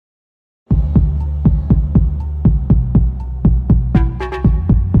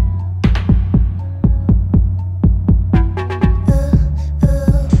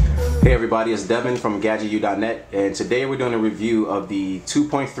everybody, it's Devin from GadgetU.net, and today we're doing a review of the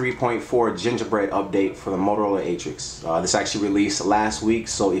 2.3.4 Gingerbread update for the Motorola Atrix. This actually released last week,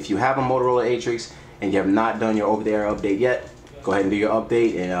 so if you have a Motorola Atrix and you have not done your over-the-air update yet, go ahead and do your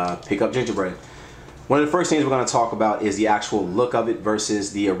update and pick up Gingerbread. One of the first things we're going to talk about is the actual look of it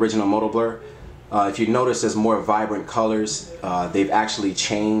versus the original Motoblur. If you notice, there's more vibrant colors. They've actually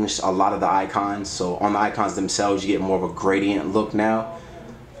changed a lot of the icons, so on the icons themselves you get more of a gradient look now.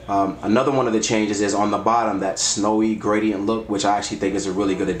 Another one of the changes is on the bottom, that snowy gradient look, which I actually think is a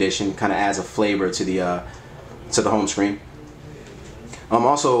really good addition. Kind of adds a flavor to the home screen.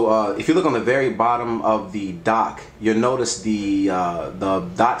 Also, if you look on the very bottom of the dock, you'll notice the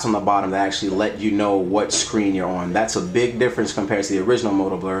dots on the bottom that actually let you know what screen you're on. That's a big difference compared to the original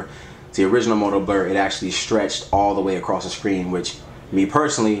Motoblur. The original Motoblur, it actually stretched all the way across the screen, which me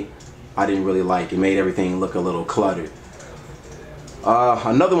personally, I didn't really like. It made everything look a little cluttered.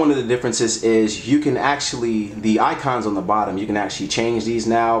 Another one of the differences is you can actually, the icons on the bottom, you can actually change these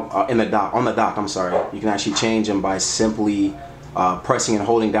now on the dock, I'm sorry. You can actually change them by simply pressing and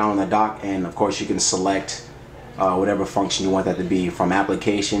holding down on the dock, and of course you can select whatever function you want that to be, from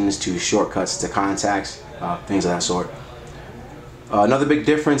applications to shortcuts to contacts, things of that sort. Another big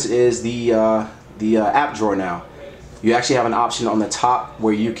difference is the app drawer now. You actually have an option on the top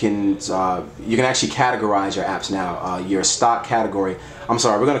where you can actually categorize your apps now. Your stock category, I'm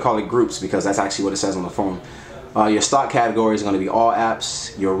sorry, we're going to call it groups because that's actually what it says on the phone. Your stock category is going to be all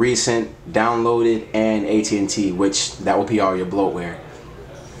apps, your recent, downloaded, and aT&t, which that will be all your bloatware.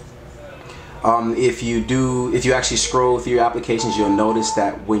 If you actually scroll through your applications, you'll notice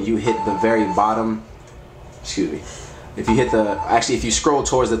that when you hit the very bottom, excuse me, if you scroll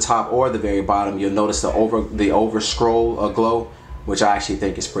towards the top or the very bottom, you'll notice the over scroll glow, which I actually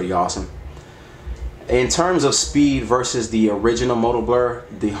think is pretty awesome. In terms of speed versus the original Motoblur,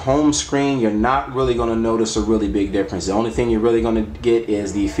 the home screen, you're not really going to notice a really big difference. The only thing you're really going to get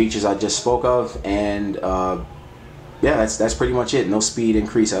is the features I just spoke of, and yeah, that's pretty much it. No speed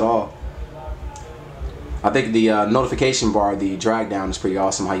increase at all. I think the notification bar, the drag down, is pretty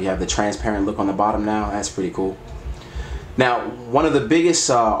awesome. How you have the transparent look on the bottom now, that's pretty cool. Now, one of the biggest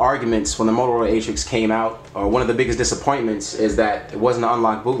arguments when the Motorola Atrix came out, or one of the biggest disappointments, is that it wasn't an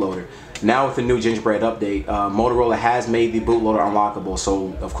unlocked bootloader. Now with the new Gingerbread update, Motorola has made the bootloader unlockable,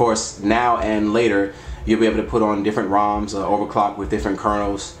 so of course now and later you'll be able to put on different ROMs, overclock with different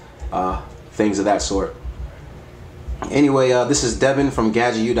kernels, things of that sort. Anyway, this is Devin from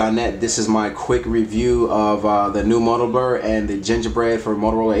GadgetU.net. This is my quick review of the new Motoblur and the Gingerbread for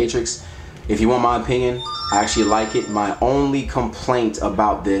Motorola Atrix. If you want my opinion, I actually like it. My only complaint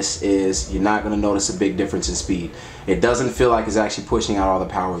about this is you're not going to notice a big difference in speed. It doesn't feel like it's actually pushing out all the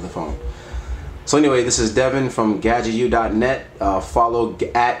power of the phone. So anyway, this is Devin from GadgetU.net. Follow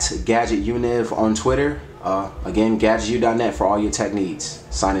 @GadgetUniv on Twitter. Again, GadgetU.net for all your tech needs.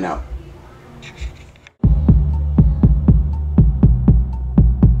 Signing out.